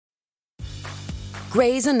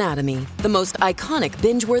Grey's Anatomy, the most iconic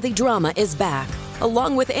binge-worthy drama, is back,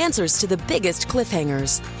 along with answers to the biggest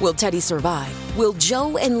cliffhangers. Will Teddy survive? Will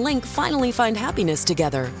Joe and Link finally find happiness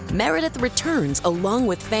together? Meredith returns along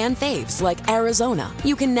with fan faves like Arizona.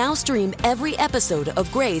 You can now stream every episode of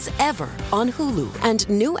Grey's ever on Hulu, and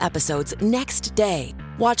new episodes next day.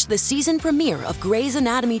 Watch the season premiere of Grey's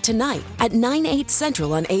Anatomy tonight at 9/8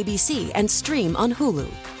 Central on ABC and stream on Hulu.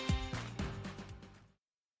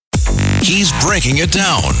 He's breaking it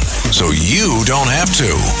down, so you don't have to.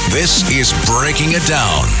 This is Breaking It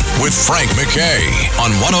Down with Frank McKay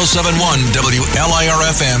on 107.1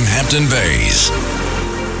 WLIR-FM Hampton Bays.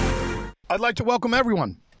 I'd like to welcome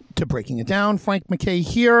everyone to Breaking It Down. Frank McKay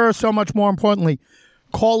here. So much more importantly,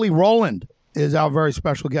 Roland is our very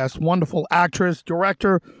special guest. Wonderful actress,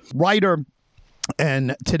 director, writer.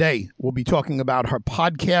 And today we'll be talking about her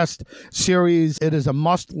podcast series. It is a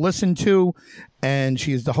must listen to. And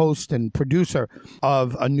she is the host and producer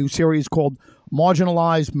of a new series called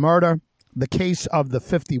Marginalized Murder, The Case of the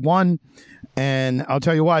 51. And I'll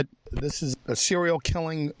tell you what, this is a serial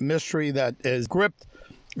killing mystery that has gripped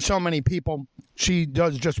so many people. She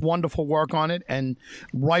does just wonderful work on it. And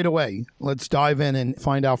right away, let's dive in and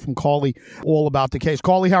find out from Carly all about the case.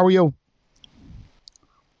 Carly, how are you?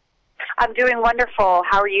 I'm doing wonderful.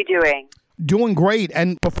 How are you doing? Doing great.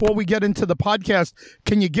 And before we get into the podcast,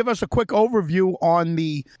 can you give us a quick overview on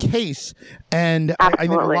the case? And I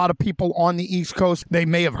think a lot of people on the East Coast, they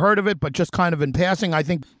may have heard of it, but just kind of in passing, I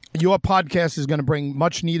think your podcast is going to bring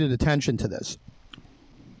much needed attention to this.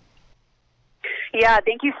 Yeah,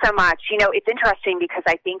 thank you so much. You know, it's interesting because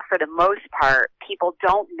I think for the most part, people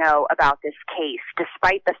don't know about this case,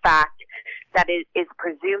 despite the fact that it is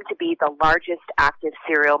presumed to be the largest active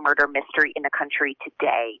serial murder mystery in the country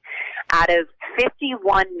today. Out of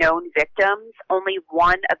 51 known victims, only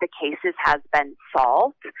one of the cases has been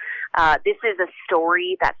solved. This is a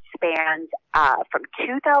story that spans from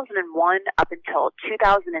 2001 up until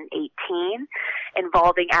 2018,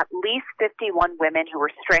 involving at least 51 women who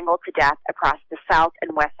were strangled to death across the south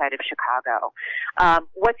and west side of Chicago.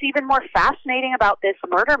 What's even more fascinating about this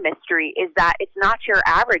murder mystery is that it's not your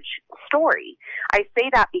average story. I say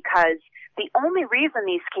that because the only reason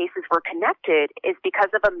these cases were connected is because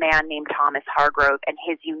of a man named Thomas Hargrove and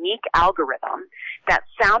his unique algorithm that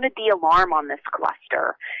sounded the alarm on this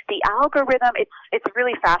cluster. The algorithm, it's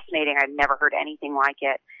really fascinating. I've never heard anything like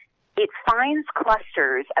it. It finds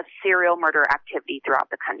clusters of serial murder activity throughout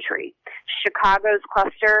the country. Chicago's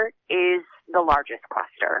cluster is the largest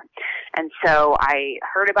cluster. And so I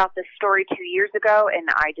heard about this story 2 years ago, and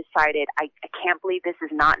I decided I can't believe this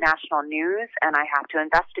is not national news, and I have to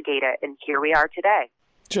investigate it. And here we are today.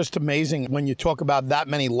 Just amazing when you talk about that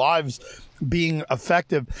many lives being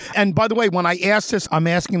effective. And by the way, when I ask this, I'm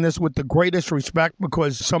asking this with the greatest respect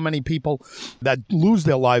because so many people that lose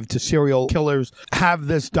their life to serial killers have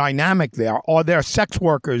this dynamic there. Are there sex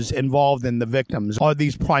workers involved in the victims? Are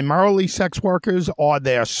these primarily sex workers? Are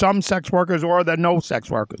there some sex workers, or are there no sex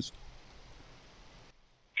workers?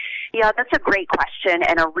 Yeah, that's a great question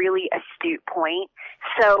and a really astute point.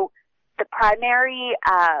 So the primary,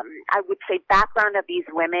 I would say, background of these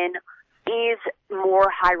women is more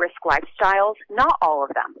high-risk lifestyles. Not all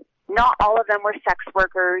of them. Not all of them were sex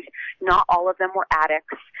workers. Not all of them were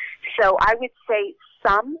addicts. So I would say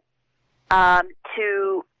some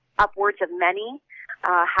to upwards of many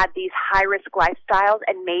had these high-risk lifestyles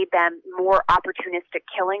and made them more opportunistic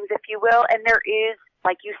killings, if you will. And there is,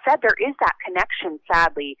 like you said, there is that connection,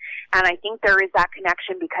 sadly. And I think there is that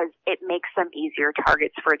connection because it makes them easier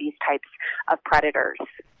targets for these types of predators.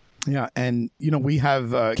 Yeah, and, you know, we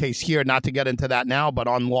have a case here, not to get into that now, but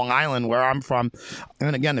on Long Island, where I'm from,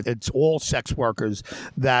 and again, it's all sex workers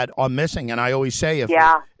that are missing. And I always say, if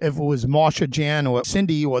it was Marsha, Jan, or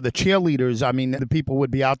Cindy, or the cheerleaders, I mean, the people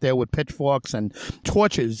would be out there with pitchforks and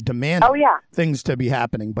torches demanding things to be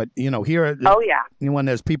happening. But, you know, here, when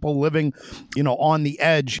there's people living, you know, on the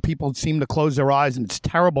edge, people seem to close their eyes, and it's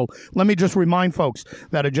terrible. Let me just remind folks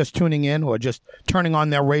that are just tuning in or just turning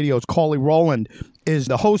on their radios, Roland is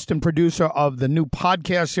the host and producer of the new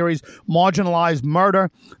podcast series, Marginalized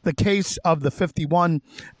Murder, The Case of the 51,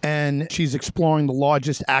 and she's exploring the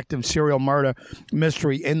largest active serial murder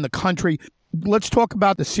mystery in the country. Let's talk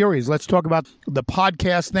about the series. Let's talk about the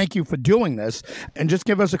podcast. Thank you for doing this, and just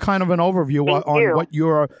give us a kind of an overview on what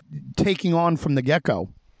you're taking on from the get-go.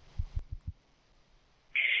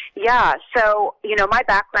 Yeah, so, you know, my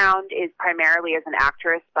background is primarily as an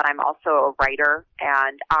actress, but I'm also a writer,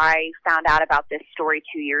 and I found out about this story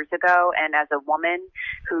 2 years ago, and as a woman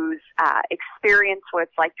who's experienced what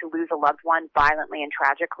it's like to lose a loved one violently and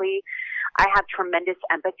tragically, I have tremendous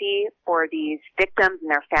empathy for these victims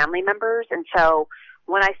and their family members, and so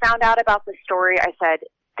when I found out about the story, I said,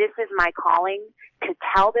 this is my calling to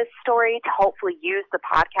tell this story, to hopefully use the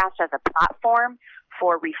podcast as a platform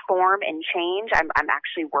for reform and change. I'm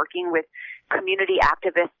actually working with community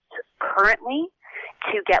activists currently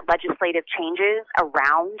to get legislative changes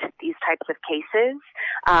around these types of cases.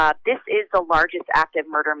 This is the largest active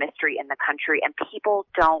murder mystery in the country, and people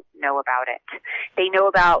don't know about it. They know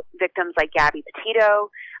about victims like Gabby Petito.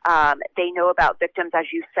 They know about victims, as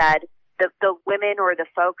you said, the women or the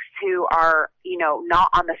folks who are, not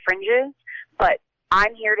on the fringes. But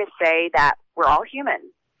I'm here to say that we're all human.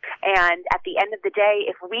 And at the end of the day,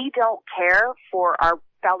 if we don't care for our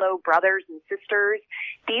fellow brothers and sisters,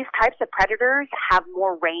 these types of predators have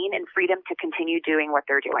more reign and freedom to continue doing what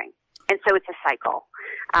they're doing. And so it's a cycle.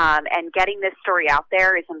 And getting this story out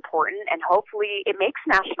there is important, and hopefully it makes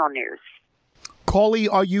national news. Cauley,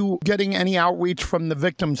 are you getting any outreach from the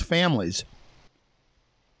victims' families?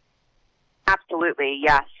 Absolutely,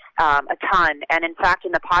 yes, a ton. And in fact,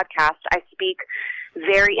 in the podcast, I speak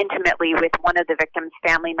very intimately with one of the victims'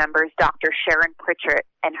 family members, Dr. Sharon Pritchett,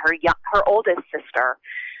 and her oldest sister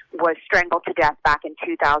was strangled to death back in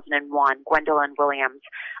 2001, Gwendolyn Williams.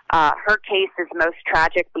 Her case is most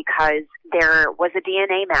tragic because there was a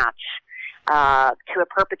DNA match to a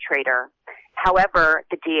perpetrator. However,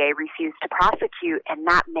 the DA refused to prosecute, and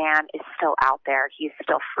that man is still out there. He's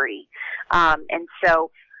still free. And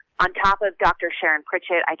so on top of Dr. Sharon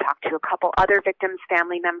Pritchett, I talked to a couple other victims'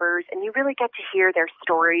 family members, and you really get to hear their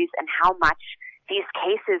stories and how much these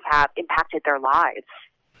cases have impacted their lives.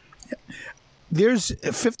 There's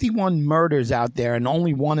 51 murders out there, and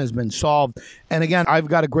only one has been solved. And again, I've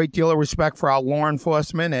got a great deal of respect for our law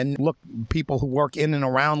enforcement and people who work in and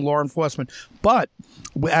around law enforcement. But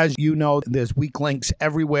as you know, there's weak links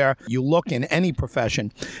everywhere you look in any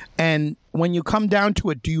profession. And when you come down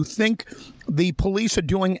to it, do you think the police are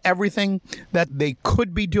doing everything that they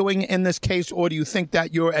could be doing in this case? Or do you think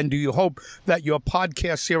that do you hope that your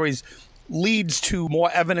podcast series leads to more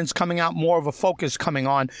evidence coming out, more of a focus coming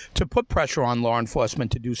on to put pressure on law enforcement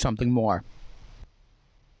to do something more?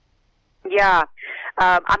 Yeah.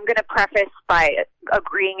 I'm going to preface by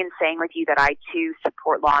agreeing and saying with you that I, too,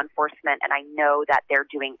 support law enforcement, and I know that they're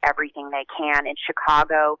doing everything they can. In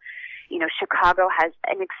Chicago, Chicago has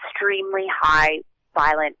an extremely high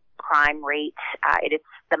violent crime rate. It's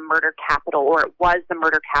the murder capital, or it was the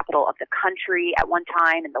murder capital of the country at one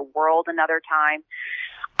time, and the world another time.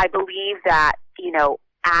 I believe that,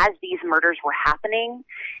 as these murders were happening,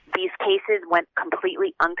 these cases went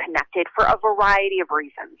completely unconnected for a variety of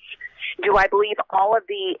reasons. Do I believe all of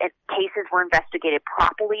the cases were investigated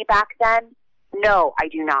properly back then? No, I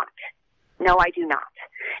do not. No, I do not.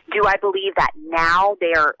 Do I believe that now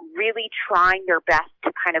they are really trying their best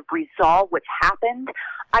to kind of resolve what's happened?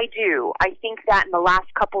 I do. I think that in the last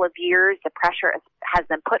couple of years, the pressure has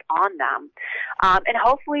been put on them. And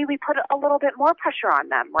hopefully we put a little bit more pressure on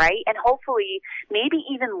them, right? And hopefully maybe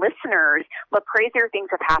even listeners, look, crazier things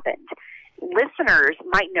have happened. Listeners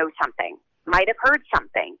might know something, might have heard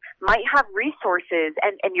something, might have resources,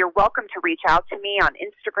 and you're welcome to reach out to me on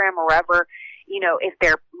Instagram or wherever.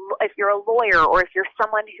 If you're a lawyer or if you're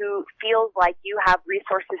someone who feels like you have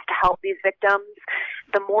resources to help these victims,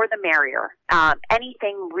 the more the merrier.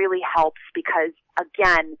 Anything really helps because,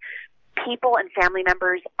 again, people and family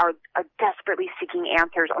members are desperately seeking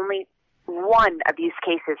answers. Only one of these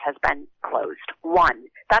cases has been closed. One.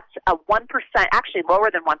 That's a 1%, actually lower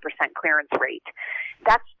than 1% clearance rate.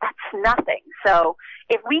 That's nothing. So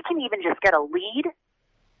if we can even just get a lead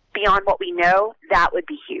beyond what we know, that would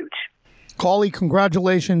be huge. Cauley,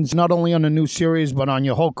 congratulations not only on the new series, but on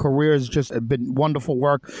your whole career. It's just been wonderful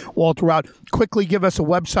work all throughout. Quickly give us a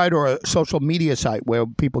website or a social media site where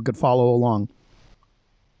people could follow along.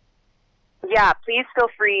 Yeah, please feel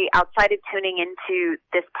free, outside of tuning into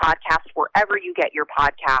this podcast, wherever you get your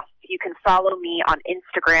podcasts, you can follow me on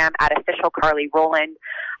Instagram at @officialcarlyroland.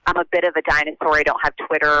 I'm a bit of a dinosaur. I don't have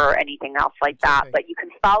Twitter or anything else like that, but you can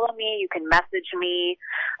follow me. You can message me.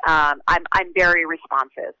 I'm very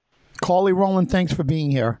responsive. Cauley Roland, thanks for being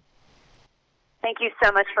here. Thank you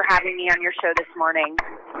so much for having me on your show this morning.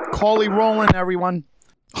 Cauley Roland, everyone,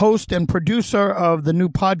 host and producer of the new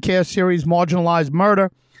podcast series, Marginalized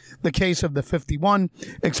Murder, the case of the 51,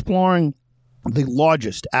 exploring the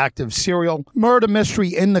largest active serial murder mystery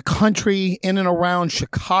in the country, in and around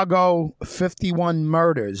Chicago. 51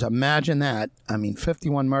 murders. Imagine that.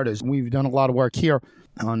 51 murders. We've done a lot of work here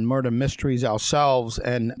on murder mysteries ourselves,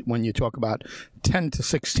 and when you talk about 10 to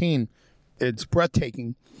 16, it's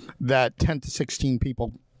breathtaking that 10 to 16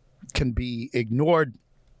 people can be ignored.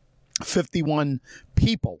 51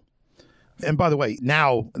 people And by the way,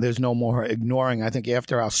 now there's no more ignoring. I think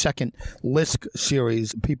after our second Lisk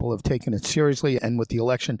series, people have taken it seriously. And with the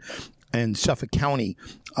election in Suffolk County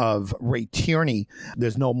of Ray Tierney,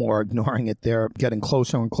 there's no more ignoring it. They're getting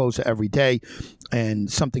closer and closer every day.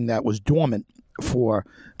 And something that was dormant for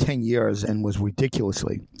 10 years and was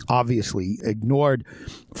ridiculously, obviously ignored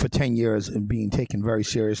for 10 years and being taken very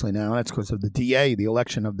seriously now. That's because of the DA, the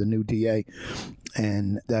election of the new DA.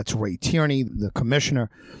 And that's Ray Tierney, the commissioner.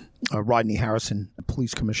 Rodney Harrison,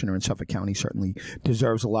 police commissioner in Suffolk County, certainly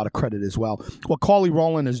deserves a lot of credit as well. What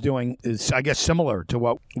Roland is doing is, I guess, similar to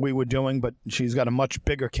what we were doing, but she's got a much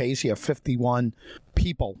bigger case. You have 51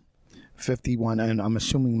 people. 51, and I'm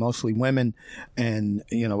assuming mostly women, and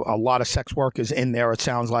a lot of sex workers in there, it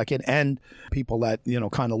sounds like it, and people that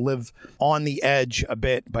kind of live on the edge a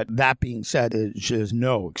bit. But that being said, there's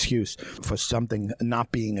no excuse for something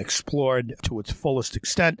not being explored to its fullest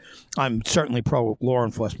extent. I'm certainly pro law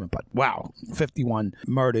enforcement, but wow, 51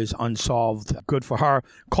 murders unsolved. Good for her.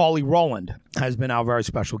 Roland has been our very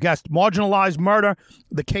special guest. Marginalized Murder,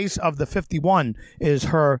 the case of the 51 is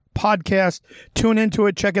her podcast. Tune into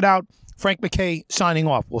it, check it out. Frank McKay signing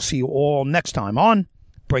off. We'll see you all next time on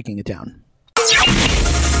Breaking It Down.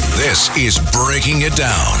 This is Breaking It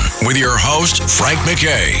Down with your host, Frank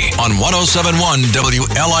McKay, on 107.1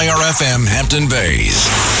 WLIR-FM Hampton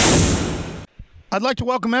Bays. I'd like to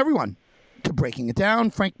welcome everyone to Breaking It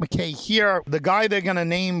Down. Frank McKay here. The guy they're going to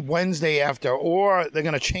name Wednesday after, or they're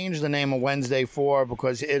going to change the name of Wednesday for,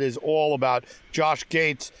 because it is all about Josh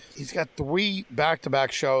Gates. He's got 3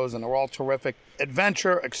 back-to-back shows, and they're all terrific.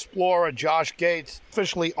 Adventure Explorer Josh Gates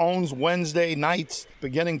officially owns Wednesday nights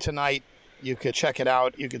beginning tonight. You could check it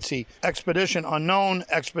out. You could see Expedition Unknown,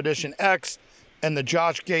 Expedition X, and the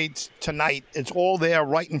Josh Gates tonight. It's all there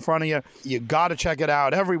right in front of you. You got to check it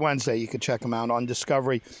out. Every Wednesday you can check them out on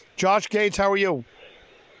Discovery. Josh Gates, how are you?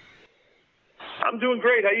 I'm doing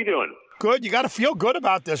great. How you doing? Good. You got to feel good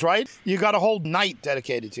about this, right? You got a whole night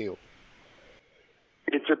dedicated to you.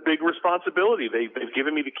 It's a big responsibility. They've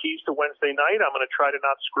given me the keys to Wednesday night. I'm going to try to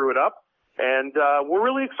not screw it up, and we're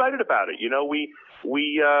really excited about it.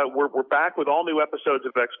 We're back with all new episodes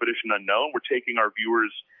of Expedition Unknown. We're taking our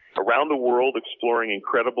viewers around the world exploring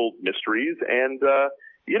incredible mysteries, and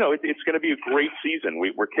it's going to be a great season.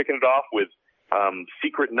 We're kicking it off with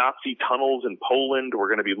secret Nazi tunnels in Poland.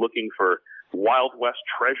 We're going to be looking for Wild West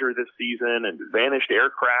treasure this season and vanished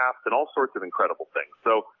aircraft and all sorts of incredible things.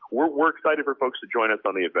 So we're excited for folks to join us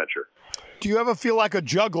on the adventure. Do you ever feel like a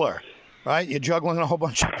juggler, right? You're juggling a whole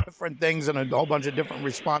bunch of different things and a whole bunch of different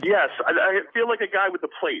responses. Yes, I feel like a guy with the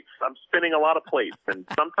plates. I'm spinning a lot of plates, and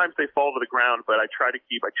sometimes they fall to the ground, but I try to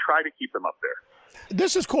keep them up there.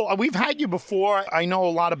 This is cool. We've had you before. I know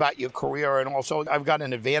a lot about your career, and also I've got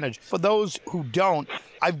an advantage. For those who don't,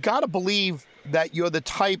 I've got to believe that you're the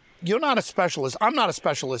type, you're not a specialist. I'm not a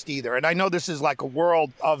specialist either. And I know this is like a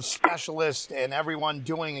world of specialists and everyone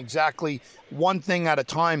doing exactly one thing at a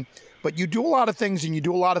time. But you do a lot of things, and you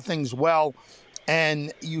do a lot of things well.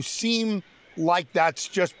 And you seem like that's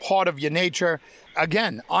just part of your nature.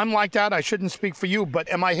 Again, I'm like that. I shouldn't speak for you, but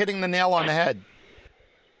am I hitting the nail on the head?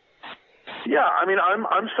 Yeah, I mean,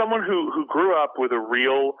 I'm someone who grew up with a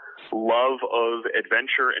real love of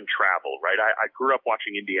adventure and travel, right? I grew up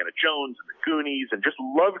watching Indiana Jones and the Goonies and just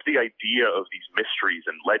loved the idea of these mysteries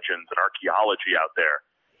and legends and archaeology out there.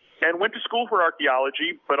 And went to school for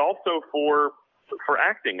archaeology, but also for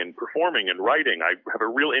acting and performing and writing. I have a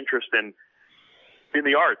real interest in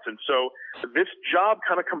the arts. And so this job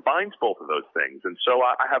kind of combines both of those things. And so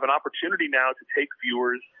I have an opportunity now to take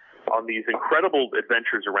viewers on these incredible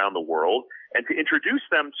adventures around the world and to introduce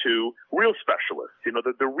them to real specialists,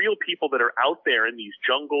 the real people that are out there in these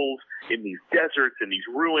jungles, in these deserts, in these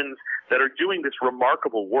ruins that are doing this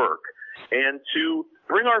remarkable work, and to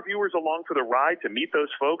bring our viewers along for the ride, to meet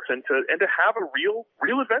those folks and to have a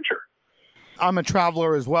real adventure. I'm a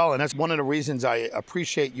traveler as well, and that's one of the reasons I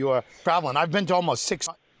appreciate your traveling. I've been to almost 6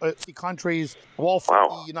 countries, all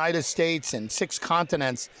 50 United States and 6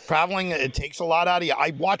 continents. Traveling, it takes a lot out of you.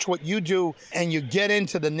 I watch what you do, and you get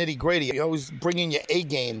into the nitty-gritty. You're always bringing your A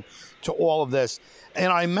game to all of this.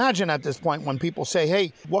 And I imagine at this point when people say,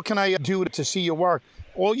 hey, what can I do to see your work?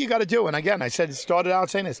 All you got to do, and again, I started out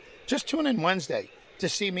saying this, just tune in Wednesday to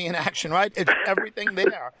see me in action, right? It's everything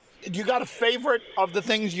there. Do you got a favorite of the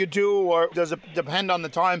things you do, or does it depend on the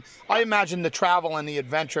time? I imagine the travel and the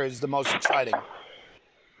adventure is the most exciting.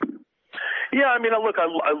 Yeah, I mean, look, I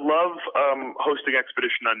love hosting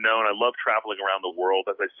Expedition Unknown. I love traveling around the world.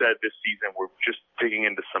 As I said, this season we're just digging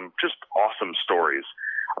into some just awesome stories.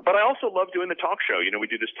 But I also love doing the talk show. We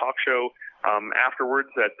do this talk show afterwards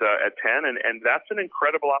at 10, and that's an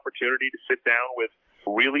incredible opportunity to sit down with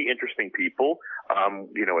really interesting people.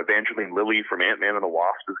 Evangeline Lilly from Ant-Man and the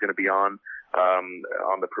Wasp is going to be on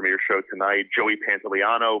the premiere show tonight. Joey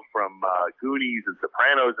Pantoliano from Goonies and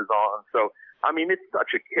Sopranos is on. So, it's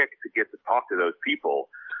such a kick to get to talk to those people.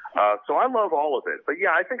 So I love all of it. But,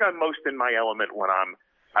 yeah, I think I'm most in my element when I'm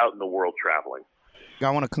out in the world traveling. I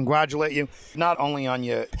want to congratulate you, not only on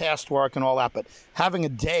your past work and all that, but having a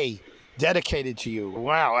day dedicated to you.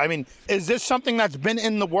 Wow. Is this something that's been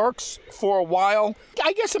in the works for a while?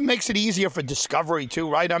 I guess it makes it easier for Discovery too,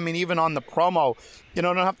 right? Even on the promo, you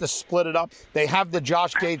don't have to split it up. They have the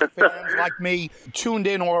Josh Gates fans like me tuned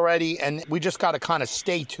in already, and we just got to kind of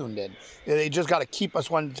stay tuned in. They just got to keep us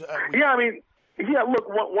one. Look,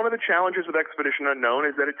 one of the challenges with Expedition Unknown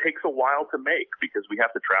is that it takes a while to make because we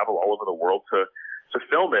have to travel all over the world to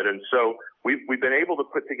film it. And so we've been able to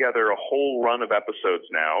put together a whole run of episodes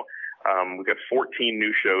now. We've got 14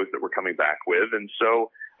 new shows that we're coming back with. And so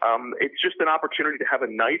it's just an opportunity to have a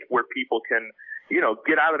night where people can,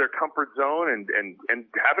 get out of their comfort zone and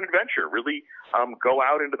have an adventure, really go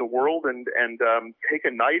out into the world and take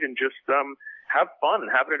a night and just have fun and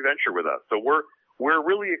have an adventure with us. So we're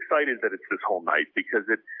really excited that it's this whole night because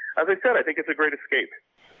as I said, I think it's a great escape.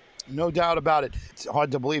 No doubt about it. It's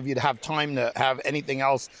hard to believe you'd have time to have anything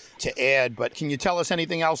else to add, but can you tell us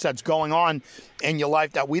anything else that's going on in your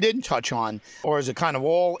life that we didn't touch on, or is it kind of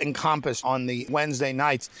all encompassed on the Wednesday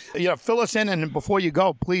nights? Fill us in, and before you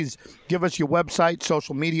go, please give us your website,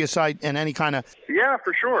 social media site, and any kind of... Yeah,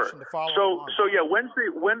 for sure.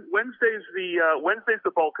 Wednesday's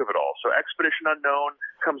the bulk of it all. So Expedition Unknown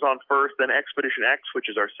comes on first, then Expedition X, which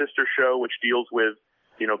is our sister show, which deals with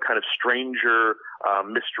kind of stranger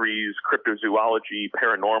mysteries, cryptozoology,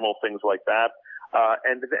 paranormal, things like that.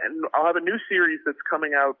 And then I'll have a new series that's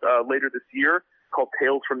coming out later this year called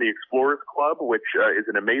Tales from the Explorers Club, which is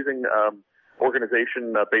an amazing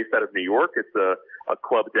organization based out of New York. It's a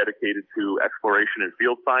club dedicated to exploration and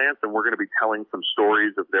field science, and we're going to be telling some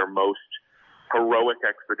stories of their most heroic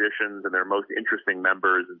expeditions and their most interesting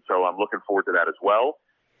members, and so I'm looking forward to that as well.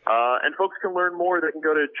 And folks can learn more. They can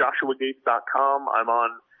go to joshuagates.com. I'm on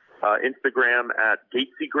Instagram at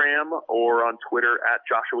Gatesygram or on Twitter at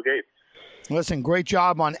Joshua Gates. Listen, great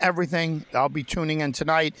job on everything. I'll be tuning in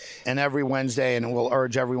tonight and every Wednesday, and we'll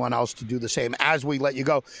urge everyone else to do the same as we let you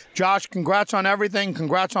go. Josh, congrats on everything.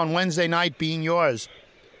 Congrats on Wednesday night being yours.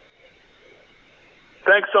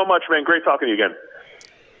 Thanks so much, man. Great talking to you again.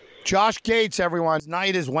 Josh Gates, everyone.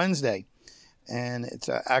 Tonight is Wednesday. And it's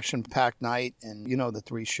an action-packed night, and the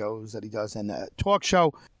 3 shows that he does, and a talk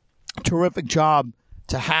show. Terrific job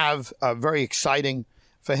to have, very exciting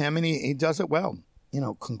for him, and he does it well.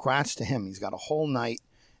 Congrats to him. He's got a whole night,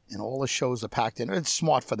 and all the shows are packed in. It's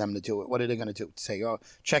smart for them to do it. What are they going to do? Say,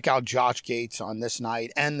 check out Josh Gates on this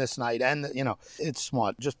night, and it's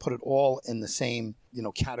smart. Just put it all in the same,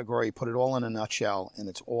 category, put it all in a nutshell, and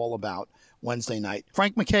it's all about Wednesday night.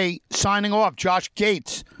 Frank McKay signing off. Josh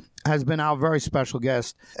Gates has been our very special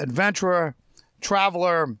guest, adventurer,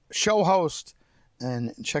 traveler, show host,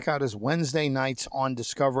 and check out his Wednesday nights on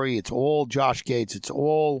Discovery. It's all Josh Gates. It's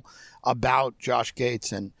all about Josh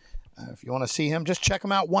Gates, and if you want to see him, just check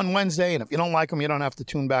him out one Wednesday, and if you don't like him, you don't have to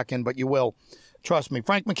tune back in, but you will. Trust me.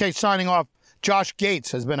 Frank McKay signing off. Josh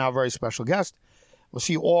Gates has been our very special guest. We'll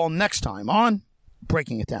see you all next time on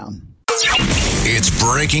Breaking It Down. It's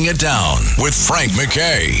Breaking It Down with Frank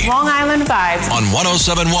McKay. Long Island Vibes. On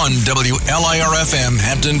 107.1 WLIR-FM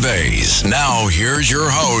Hampton Bays. Now, here's your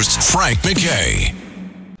host, Frank McKay.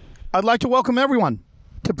 I'd like to welcome everyone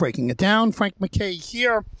to Breaking It Down. Frank McKay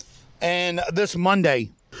here. And this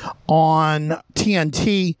Monday on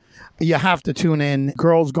TNT, you have to tune in.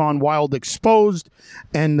 Girls Gone Wild Exposed,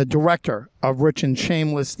 and the director of Rich and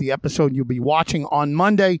Shameless, the episode you'll be watching on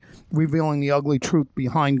Monday, revealing the ugly truth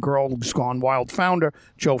behind Girls Gone Wild founder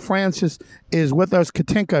Joe Francis, is with us.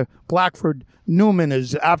 Katinka Blackford Newman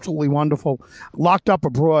is absolutely wonderful. Locked Up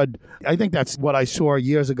Abroad, I think that's what I saw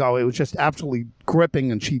years ago. It was just absolutely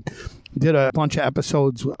gripping, and she did a bunch of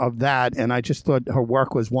episodes of that, and I just thought her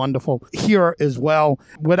work was wonderful here as well.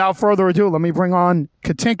 Without further ado, let me bring on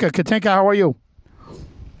Katinka. Katinka, how are you?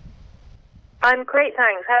 I'm great,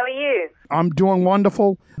 thanks. How are you? I'm doing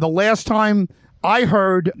wonderful. The last time I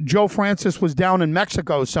heard, Joe Francis was down in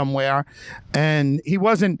Mexico somewhere, and he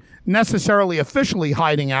wasn't necessarily officially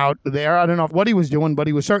hiding out there. I don't know what he was doing, but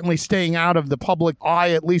he was certainly staying out of the public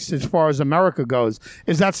eye, at least as far as America goes.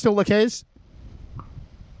 Is that still the case?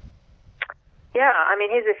 Yeah, I mean,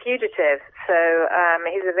 he's a fugitive, so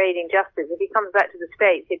he's evading justice. If he comes back to the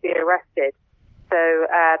States, he'd be arrested. So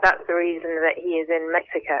that's the reason that he is in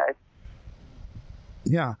Mexico.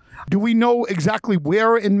 Yeah. Do we know exactly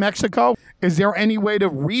where in Mexico? Is there any way to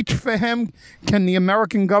reach for him? Can the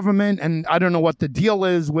American government, and I don't know what the deal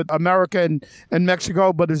is with America and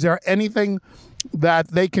Mexico, but is there anything that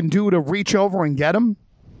they can do to reach over and get him?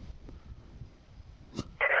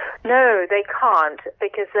 No, they can't,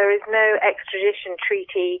 because there is no extradition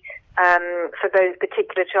treaty for those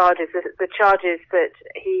particular charges. The charges that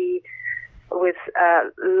he was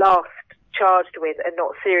last charged with are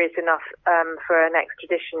not serious enough for an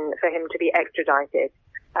extradition, for him to be extradited.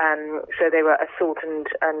 So they were assault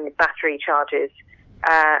and battery charges,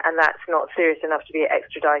 and that's not serious enough to be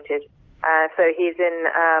extradited. So he's in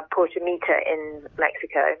Puerto Mita in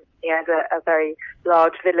Mexico. He has a very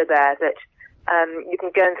large villa there that you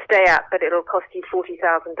can go and stay at, but it'll cost you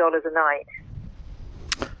 $40,000 a night.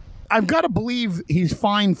 I've got to believe he's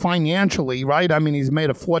fine financially, right? I mean, he's made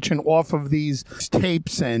a fortune off of these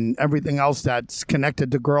tapes and everything else that's connected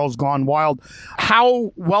to Girls Gone Wild.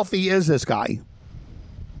 How wealthy is this guy?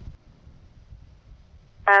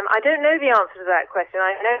 I don't know the answer to that question.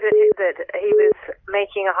 I know that he was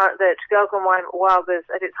making that Girls Gone Wild was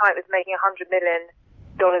at its height was making $100 million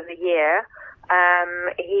a year.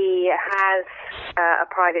 He has a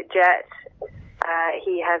private jet.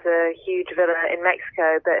 He has a huge villa in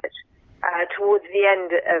Mexico, but towards the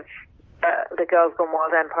end of the Girls Gone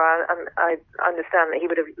Wild empire, I understand that he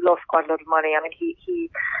would have lost quite a lot of money. I mean, he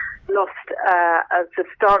lost a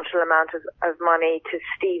substantial amount of money to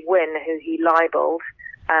Steve Wynn, who he libeled,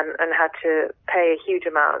 and had to pay a huge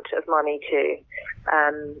amount of money to.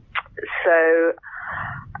 So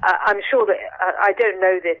I'm sure that, I don't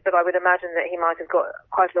know this, but I would imagine that he might have got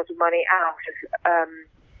quite a lot of money out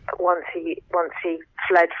once he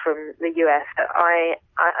fled from the US.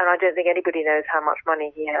 And I don't think anybody knows how much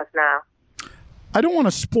money he has now. I don't want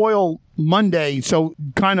to spoil Monday, so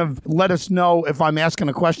kind of let us know if I'm asking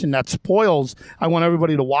a question that spoils. I want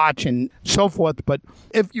everybody to watch and so forth. But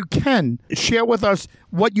if you can, share with us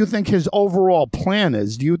what you think his overall plan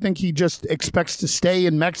is. Do you think he just expects to stay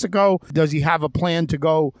in Mexico? Does he have a plan to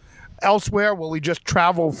go elsewhere? Will he just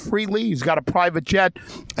travel freely? He's got a private jet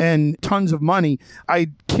and tons of money. I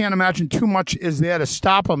can't imagine too much is there to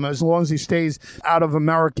stop him as long as he stays out of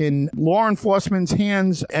American law enforcement's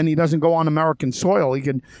hands and he doesn't go on American soil. He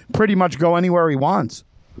can pretty much go anywhere he wants.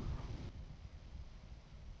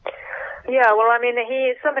 Yeah, well, I mean, he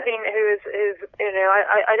is somebody who is you know,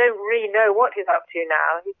 I don't really know what he's up to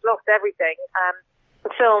now. He's lost everything. The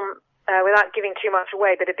film, without giving too much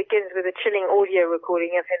away, but it begins with a chilling audio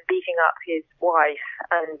recording of him beating up his wife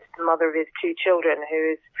and the mother of his two children,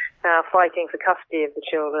 who is now fighting for custody of the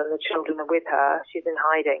children. The children are with her. She's in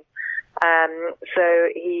hiding. So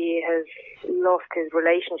he has lost his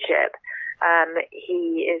relationship.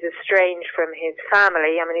 He is estranged from his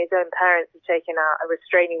family. I mean, his own parents have taken out a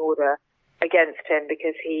restraining order against him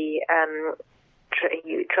because he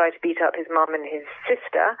tried to beat up his mum and his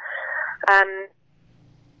sister.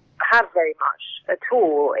 Have very much at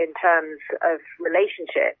all in terms of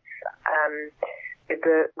relationships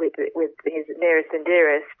with his nearest and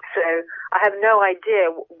dearest. So I have no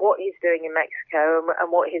idea what he's doing in Mexico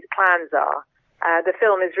and what his plans are. The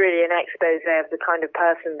film is really an expose of the kind of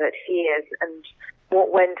person that he is and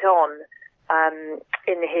what went on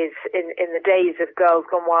in the days of Girls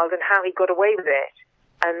Gone Wild and how he got away with it.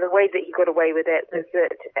 And the way that he got away with it was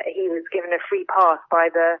that he was given a free pass by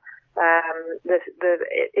the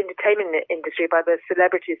entertainment industry, by the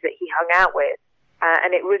celebrities that he hung out with.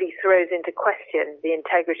 And it really throws into question the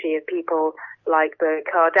integrity of people like the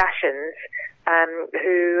Kardashians,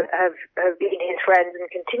 who have been his friends and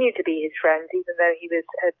continue to be his friends, even though he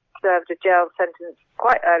had served a jail sentence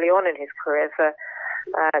quite early on in his career for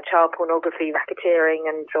child pornography, racketeering,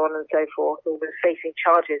 and so on and so forth, or was facing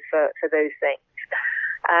charges for those things.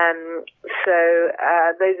 So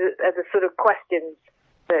those are the sort of questions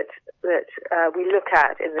that we look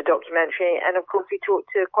at in the documentary. And of course we talk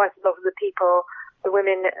to quite a lot of the people, the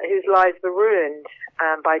women whose lives were ruined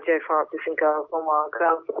by Joe Francis and Girls Gone Wild.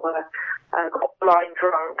 Girls that were got blind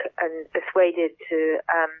drunk and persuaded to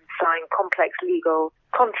sign complex legal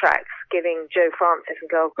contracts giving Joe Francis and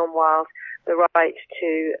Girls Gone Wild the right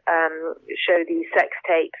to show these sex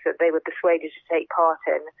tapes that they were persuaded to take part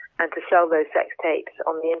in and to sell those sex tapes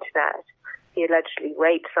on the internet. He allegedly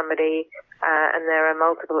raped somebody, and there are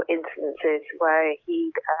multiple instances where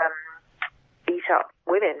he beat up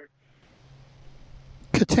women.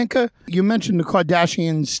 Katinka, you mentioned the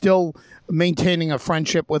Kardashians still maintaining a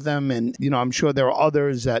friendship with them, and I'm sure there are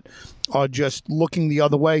others that are just looking the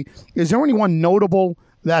other way. Is there anyone notable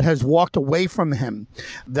that has walked away from him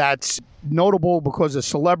that's notable because of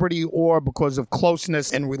celebrity or because of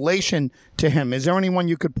closeness in relation to him? Is there anyone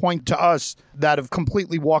you could point to us that have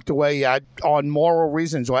completely walked away on moral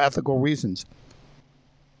reasons or ethical reasons?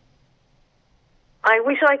 I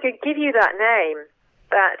wish I could give you that name,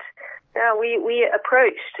 but we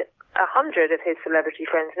approached 100 of his celebrity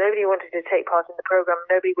friends. Nobody wanted to take part in the program.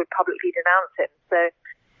 Nobody would publicly denounce him. So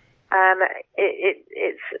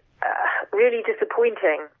it's really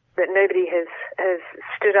disappointing that nobody has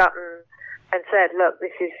stood up and said, look,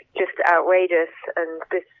 this is just outrageous, and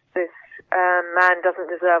this man doesn't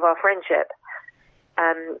deserve our friendship.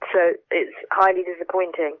 So it's highly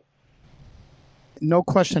disappointing. No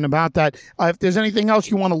question about that. If there's anything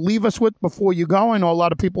else you want to leave us with before you go, I know a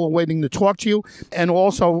lot of people are waiting to talk to you. And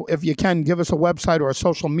also, if you can, give us a website or a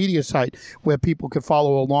social media site where people could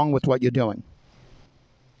follow along with what you're doing.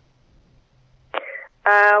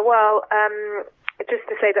 Just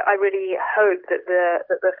to say that I really hope that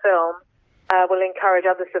the film will encourage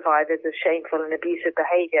other survivors of shameful and abusive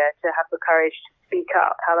behavior to have the courage to speak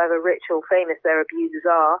up, however rich or famous their abusers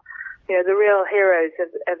are. You know, the real heroes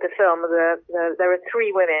of the film, there are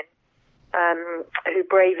three women who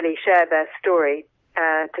bravely shared their story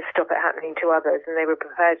to stop it happening to others, and they were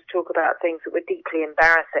prepared to talk about things that were deeply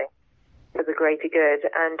embarrassing for the greater good.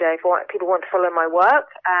 And if people want to follow my work,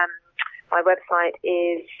 my website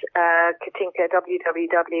is Katinka,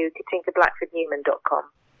 www.katinkablackfordnewman.com.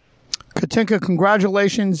 Katinka,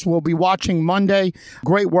 congratulations. We'll be watching Monday.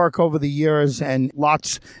 Great work over the years and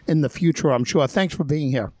lots in the future, I'm sure. Thanks for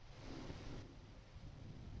being here.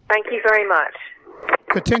 Thank you very much.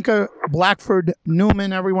 Katinka Blackford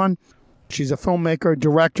Newman, everyone. She's a filmmaker,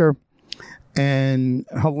 director, and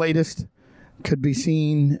her latest could be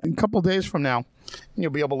seen a couple days from now.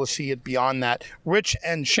 You'll be able to see it beyond that. Rich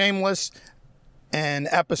and Shameless, and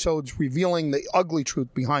episodes revealing the ugly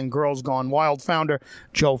truth behind Girls Gone Wild founder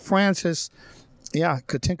Joe Francis. Yeah,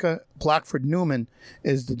 Katinka Blackford Newman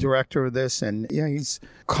is the director of this, and yeah, he's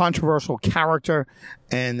a controversial character,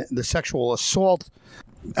 and the sexual assault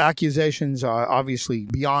accusations are obviously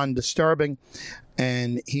beyond disturbing,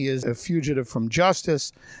 and he is a fugitive from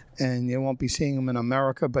justice, and you won't be seeing him in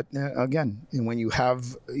America. But again, when you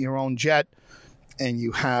have your own jet and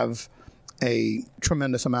you have a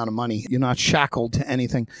tremendous amount of money, you're not shackled to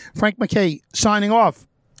anything. Frank McKay signing off.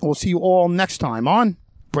 We'll see you all next time on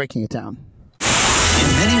Breaking It Down. In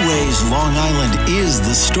many ways, Long Island is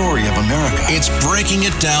the story of America. It's Breaking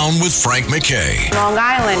It Down with Frank McKay. Long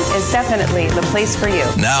Island is definitely the place for you.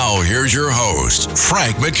 Now, here's your host,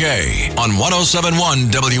 Frank McKay, on 107.1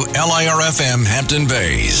 WLIR-FM Hampton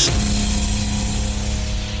Bays.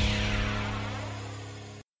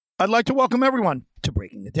 I'd like to welcome everyone to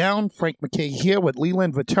Breaking It Down. Frank McKay here with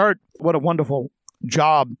Leland Vittert. What a wonderful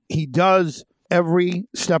job he does every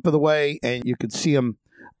step of the way, and you could see him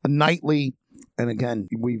nightly. And again,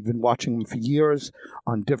 we've been watching him for years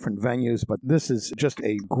on different venues, but this is just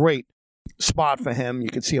a great spot for him. You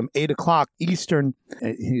can see him 8 o'clock Eastern.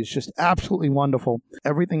 He's just absolutely wonderful.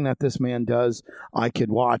 Everything that this man does, I could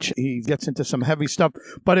watch. He gets into some heavy stuff.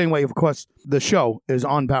 But anyway, of course, the show is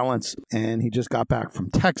on balance, and he just got back from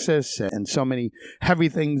Texas, and so many heavy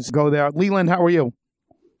things go there. Leland, how are you?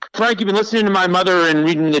 Frank, you've been listening to my mother and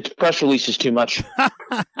reading the press releases too much.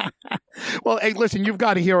 Well, hey, listen, you've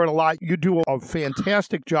got to hear it a lot. You do a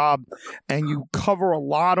fantastic job, and you cover a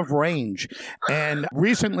lot of range. And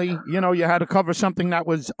recently, you had to cover something that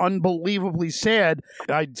was unbelievably sad.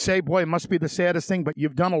 I'd say, boy, it must be the saddest thing, but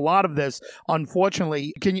you've done a lot of this,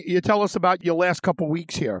 unfortunately. Can you tell us about your last couple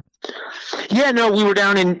weeks here? Yeah, no, we were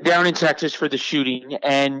down in Texas for the shooting,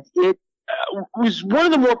 and it was one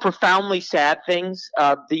of the more profoundly sad things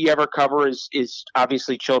that you ever cover is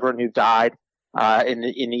obviously children who died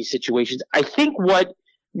in these situations. I think what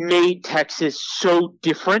made Texas so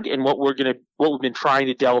different, and what we've been trying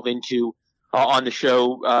to delve into on the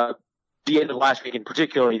show the end of last week and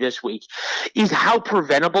particularly this week, is how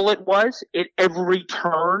preventable it was at every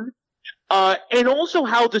turn. And also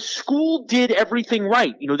how the school did everything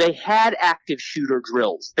right. They had active shooter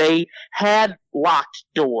drills. They had locked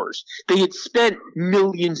doors. They had spent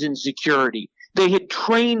millions in security. They had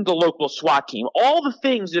trained the local SWAT team. All the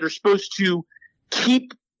things that are supposed to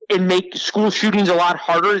keep and make school shootings a lot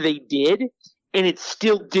harder, they did, and it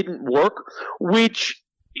still didn't work, which,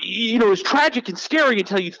 is tragic and scary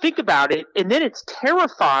until you think about it, and then it's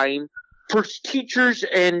terrifying for teachers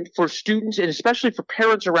and for students, and especially for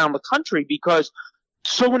parents around the country, because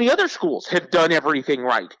so many other schools have done everything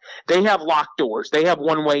right. They have locked doors. They have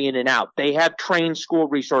one way in and out. They have trained school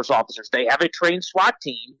resource officers. They have a trained SWAT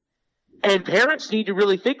team. And parents need to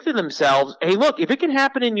really think to themselves, hey, look, if it can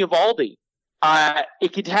happen in Uvalde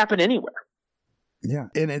it could happen anywhere. Yeah,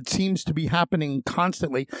 and it seems to be happening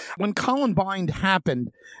constantly. When Columbine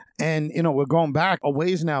happened, and, we're going back a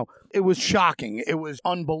ways now, it was shocking. It was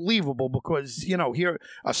unbelievable because, here,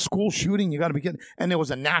 a school shooting, you got to be kidding. And there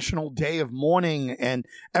was a national day of mourning and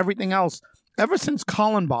everything else. Ever since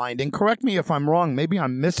Columbine, and correct me if I'm wrong, maybe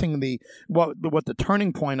I'm missing what the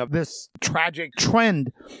turning point of this tragic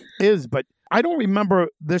trend is, but I don't remember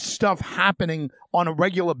this stuff happening on a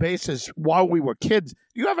regular basis while we were kids.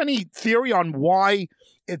 Do you have any theory on why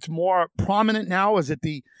it's more prominent now? Is it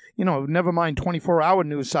the, never mind 24-hour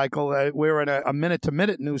news cycle, we're in a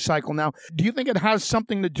minute-to-minute news cycle now. Do you think it has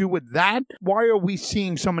something to do with that? Why are we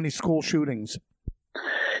seeing so many school shootings?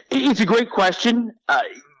 It's a great question.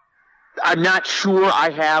 I'm not sure I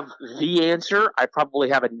have the answer. I probably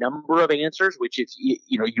have a number of answers, which if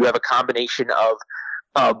you have a combination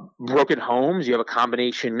of broken homes, you have a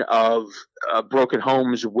combination of broken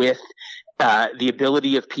homes with the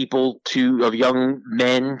ability of young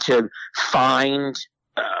men to find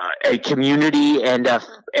a community and a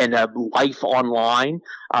life online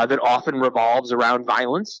that often revolves around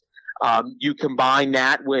violence. You combine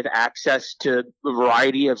that with access to a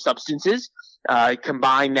variety of substances.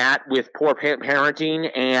 Combine that with poor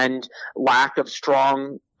parenting and lack of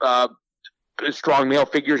strong male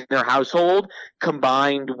figures in their household,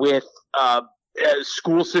 combined with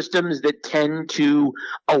school systems that tend to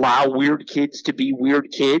allow weird kids to be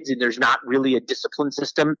weird kids, and there's not really a discipline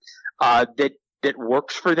system that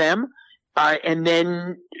works for them. And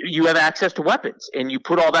then you have access to weapons, and you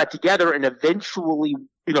put all that together, and eventually,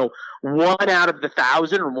 1 out of the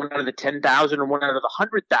 1,000 or 1 out of the 10,000 or 1 out of the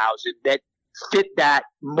 100,000 that fit that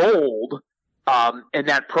mold and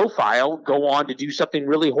that profile go on to do something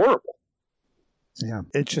really horrible. Yeah,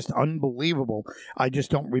 it's just unbelievable. I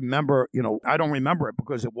just don't remember, I don't remember it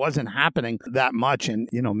because it wasn't happening that much. And,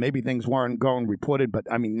 maybe things weren't going reported. But,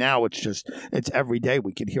 now it's every day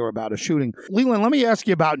we could hear about a shooting. Leland, let me ask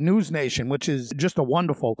you about News Nation, which is just a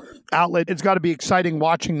wonderful outlet. It's got to be exciting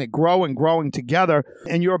watching it grow and growing together.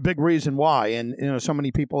 And you're a big reason why. And, so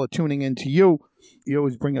many people are tuning into you. You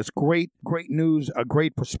always bring us great news, a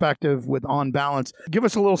great perspective with On Balance. Give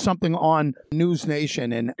us a little something on News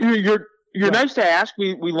Nation. And You're nice to ask.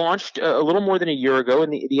 We launched a little more than a year ago,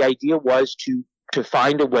 and the idea was to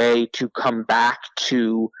find a way to come back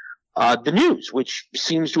to the news, which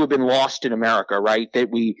seems to have been lost in America, right? That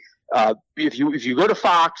if you go to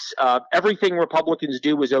Fox, everything Republicans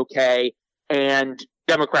do is okay, and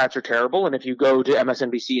Democrats are terrible. And if you go to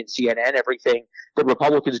MSNBC and CNN, everything that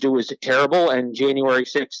Republicans do is terrible, and January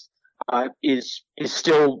 6th is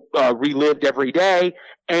still relived every day,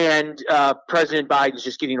 and President Biden's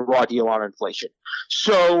just getting a raw deal on inflation.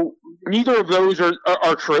 So neither of those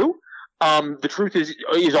are true. The truth is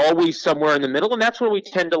always somewhere in the middle, and that's where we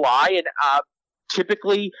tend to lie. And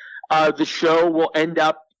typically, the show will end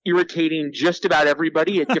up irritating just about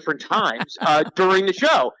everybody at different times during the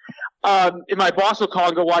show. And my boss will call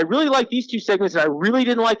and go, "Well, I really like these 2 segments, and I really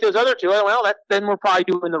didn't like those other 2." Well, then we're probably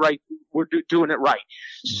doing doing it right.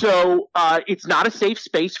 So it's not a safe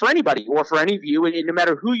space for anybody or for any of you, and no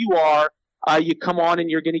matter who you are, you come on and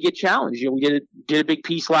you're going to get challenged. We did a big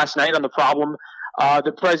piece last night on the problem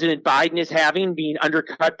that President Biden is having, being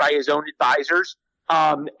undercut by his own advisors,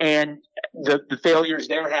 and the failures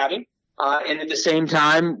they're having. And at the same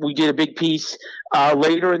time, we did a big piece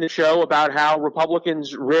later in the show about how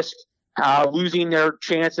Republicans risk losing their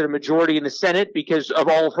chance at a majority in the Senate because of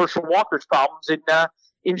all of Herschel Walker's problems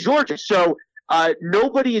in Georgia. So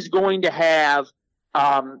nobody is going to have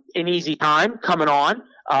an easy time coming on.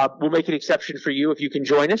 We'll make an exception for you if you can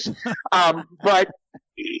join us. But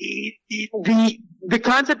the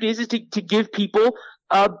concept is to give people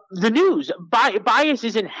the news. Bias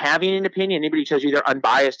isn't having an opinion. Anybody who tells you they're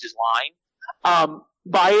unbiased is lying.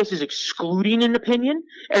 Bias is excluding an opinion,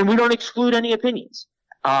 and we don't exclude any opinions.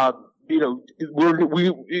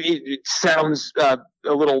 It sounds a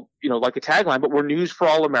little, like a tagline, but we're news for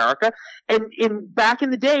all America. And back in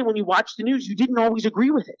the day when you watched the news, you didn't always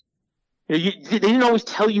agree with it. They didn't always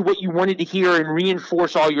tell you what you wanted to hear and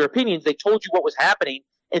reinforce all your opinions. They told you what was happening,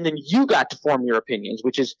 and then you got to form your opinions,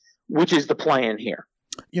 which is the plan here.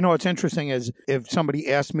 What's interesting is if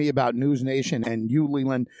somebody asked me about News Nation and you,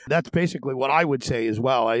 Leland, that's basically what I would say as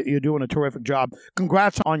well. You're doing a terrific job.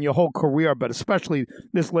 Congrats on your whole career, but especially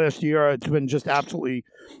this last year. It's been just absolutely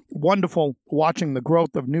wonderful watching the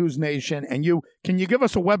growth of News Nation. And can you give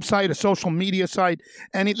us a website, a social media site,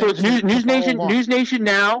 anything? So it's News Nation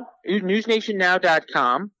Now,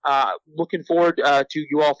 newsnationnow.com. Looking forward to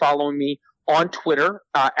you all following me on Twitter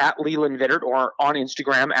at Leland Vittert, or on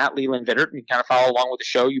Instagram at Leland Vittert. You kind of follow along with the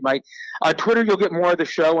show. You might on Twitter you'll get more of the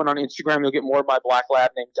show, and on Instagram you'll get more of my black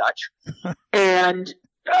lab named Dutch. And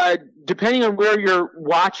depending on where you're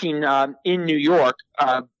watching in New York,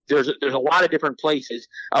 there's a lot of different places.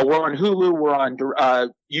 We're on Hulu. We're on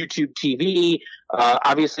YouTube TV.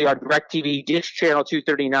 Obviously on DirecTV, Dish Channel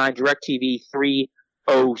 239, DirecTV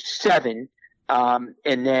 307.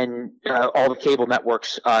 And then all the cable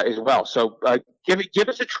networks as well. So give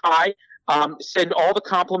us a try. Send all the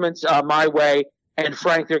compliments my way. And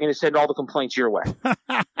Frank, they're going to send all the complaints your way.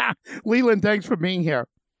 Leland, thanks for being here.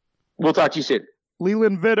 We'll talk to you soon.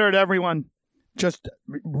 Leland Vittert, everyone. Just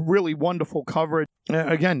really wonderful coverage.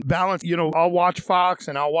 Again, balance. I'll watch Fox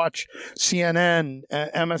and I'll watch CNN,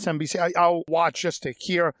 MSNBC. I'll watch just to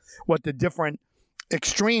hear what the different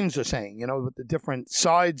extremes are saying, what the different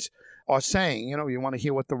sides are saying. You want to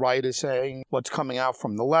hear what the right is saying, what's coming out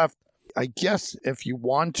from the left. I guess if you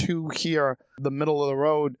want to hear the middle of the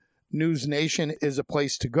road, News Nation is a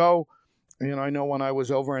place to go. I know when I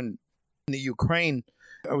was over in the Ukraine,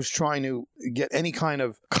 I was trying to get any kind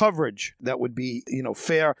of coverage that would be,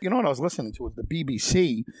 fair. What I was listening to was the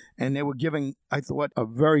BBC, and they were giving, I thought, a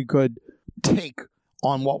very good take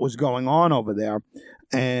on what was going on over there.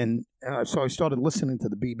 And so I started listening to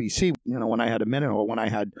the BBC, when I had a minute or when I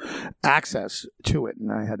had access to it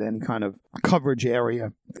and I had any kind of coverage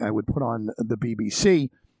area, I would put on the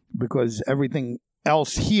BBC, because everything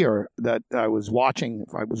else here that I was watching,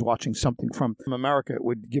 if I was watching something from America, it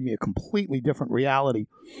would give me a completely different reality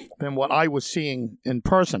than what I was seeing in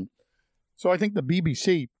person. So I think the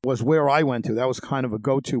BBC was where I went to. That was kind of a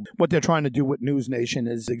go-to. What they're trying to do with News Nation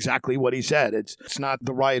is exactly what he said. It's not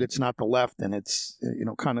the right, it's not the left, and it's,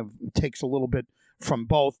 kind of takes a little bit from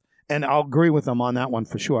both. And I'll agree with him on that one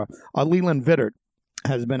for sure. Leland Vittert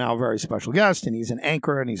has been our very special guest, and he's an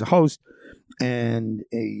anchor and he's a host and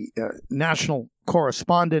a national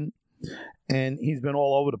correspondent, and he's been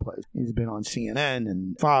all over the place. He's been on CNN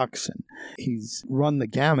and Fox, and he's run the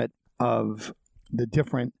gamut of the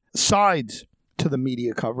different sides to the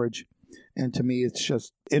media coverage. And to me, it's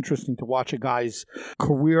just interesting to watch a guy's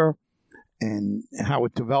career and how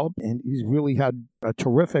it developed. And he's really had a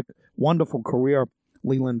terrific, wonderful career,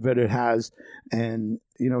 Leland Vittert has. And,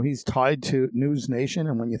 he's tied to News Nation.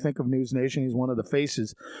 And when you think of News Nation, he's one of the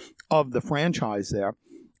faces of the franchise there.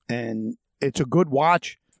 And it's a good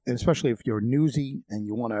watch, especially if you're newsy and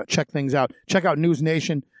you want to check things out. Check out News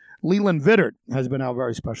Nation. Leland Vittert has been our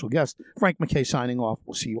very special guest. Frank McKay signing off.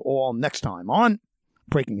 We'll see you all next time on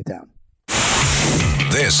Breaking It Down.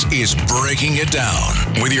 This is Breaking It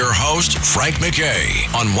Down with your host, Frank McKay,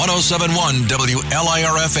 on 107.1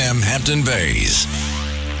 WLIR-FM Hampton Bays.